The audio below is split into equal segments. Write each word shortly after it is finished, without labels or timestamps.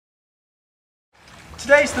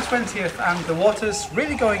Today's the 20th and the water's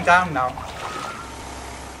really going down now.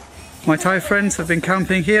 My Thai friends have been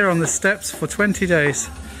camping here on the steps for 20 days.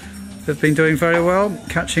 They've been doing very well,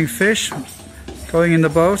 catching fish, going in the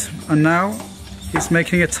boat, and now he's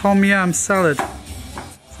making a tom yam salad.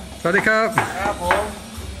 Sadika!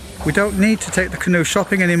 We don't need to take the canoe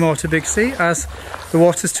shopping anymore to Big Sea as the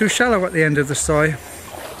water's too shallow at the end of the soi.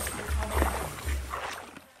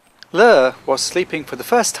 Le was sleeping for the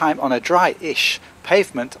first time on a dry-ish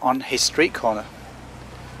pavement on his street corner.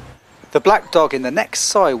 The black dog in the next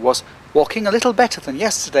soi was walking a little better than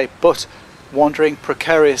yesterday, but wandering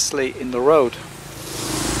precariously in the road.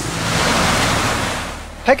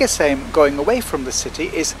 Petchkasem, going away from the city,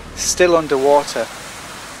 is still underwater.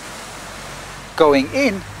 Going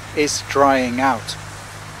in is drying out.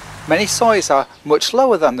 Many sois are much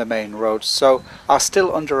lower than the main road, so are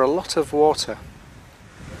still under a lot of water.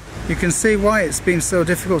 You can see why it's been so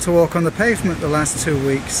difficult to walk on the pavement the last 2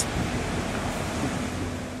 weeks.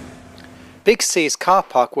 Big C's car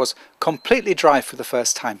park was completely dry for the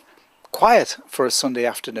first time. Quiet for a Sunday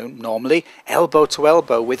afternoon, normally elbow to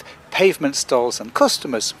elbow with pavement stalls and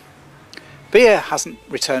customers. Beer hasn't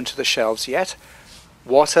returned to the shelves yet.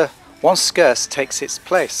 Water, once scarce, takes its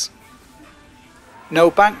place. No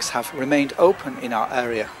banks have remained open in our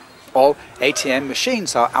area. All ATM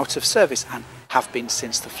machines are out of service and have been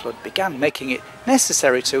since the flood began, making it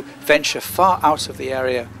necessary to venture far out of the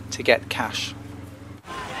area to get cash.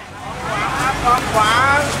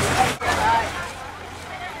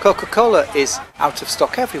 Coca-Cola is out of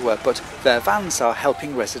stock everywhere, but their vans are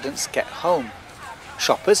helping residents get home.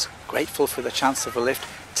 Shoppers, grateful for the chance of a lift,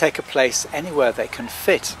 take a place anywhere they can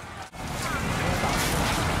fit.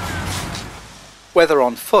 Whether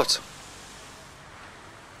on foot,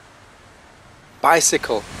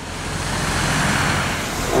 bicycle,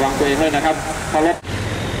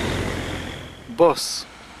 bus,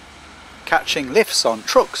 catching lifts on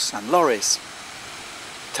trucks and lorries.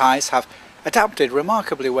 Thais have adapted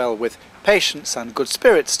remarkably well with patience and good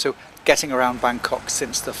spirits to getting around Bangkok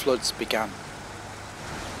since the floods began.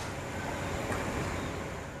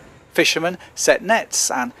 Fishermen set nets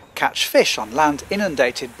and catch fish on land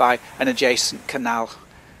inundated by an adjacent canal.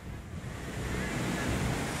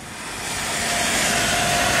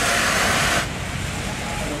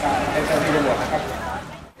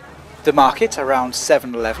 The market around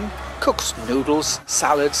 7-Eleven cooks noodles,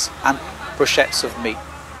 salads and brochettes of meat.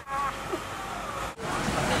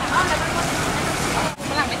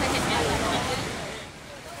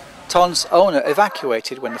 Ton's owner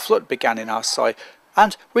evacuated when the flood began in our soi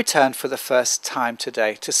and returned for the first time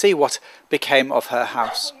today to see what became of her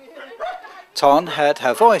house. Ton heard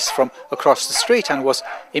her voice from across the street and was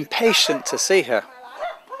impatient to see her.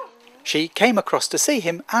 She came across to see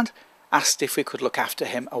him and asked if we could look after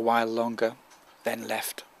him a while longer, then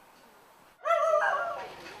left.